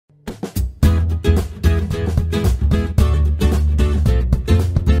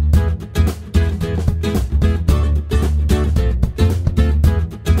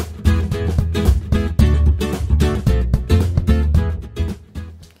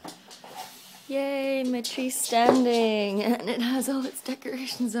Yay, my tree's standing, and it has all its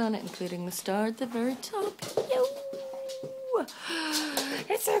decorations on it, including the star at the very top. Yo!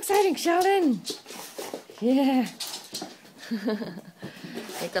 It's so exciting, Sheldon! Yeah.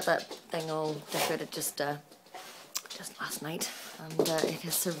 I got that thing all decorated just last night, and it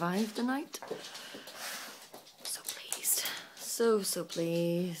has survived the night. So pleased. So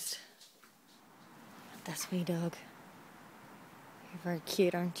pleased. That's me, dog. You're very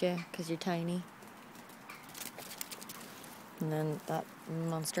cute, aren't you? Because you're tiny. And then that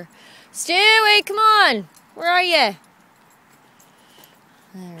monster. Stewie, come on! Where are you?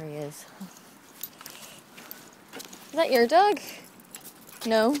 There he is. Is that your dog?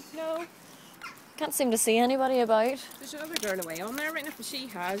 No? No. Can't seem to see anybody about. There's another girl away on there right now, but she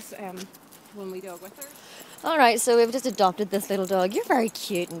has one wee dog with her. Alright, so we've just adopted this little dog. You're very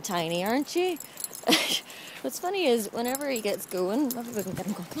cute and tiny, aren't you? What's funny is, whenever he gets going, maybe we can get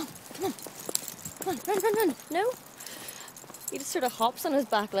him going. Come on, run. No? He just sort of hops on his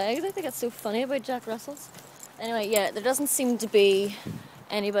back legs. I think that's so funny about Jack Russells. Anyway, yeah, there doesn't seem to be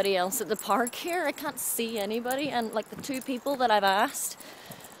anybody else at the park here. I can't see anybody, and like the two people that I've asked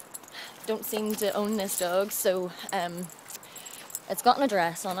don't seem to own this dog, so it's got an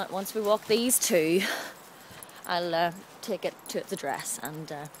address on it. Once we walk these two, I'll take it to its address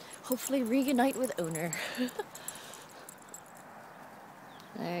and hopefully reunite with owner.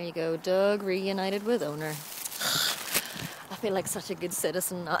 There you go, dog reunited with owner. I feel like such a good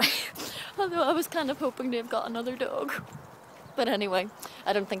citizen now. Although I was kind of hoping to have got another dog. But anyway,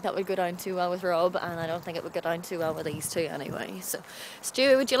 I don't think that would go down too well with Rob, and I don't think it would go down too well with these two anyway. So,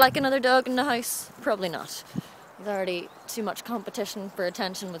 Stu, would you like another dog in the house? Probably not. There's already too much competition for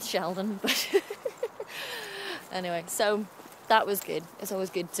attention with Sheldon, but anyway, so that was good. It's always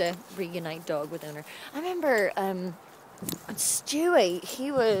good to reunite dog with owner. I remember Stewie,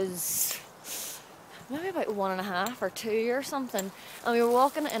 he was maybe about 1.5 or 2 or something, and we were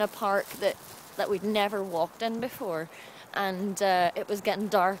walking in a park that we'd never walked in before, and it was getting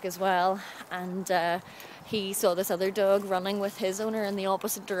dark as well, and he saw this other dog running with his owner in the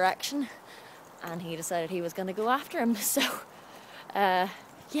opposite direction, and he decided he was going to go after him. So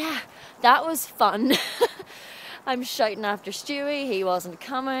yeah, that was fun. I'm shouting after Stewie, he wasn't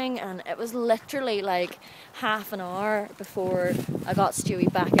coming, and it was literally like half an hour before I got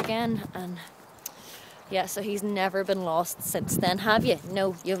Stewie back again, and yeah, so he's never been lost since then, have you?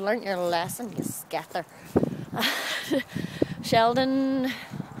 No, you've learnt your lesson, you scatter. Sheldon,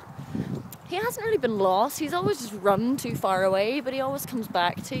 he hasn't really been lost. He's always just run too far away, but he always comes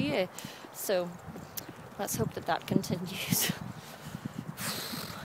back to you. So let's hope that continues.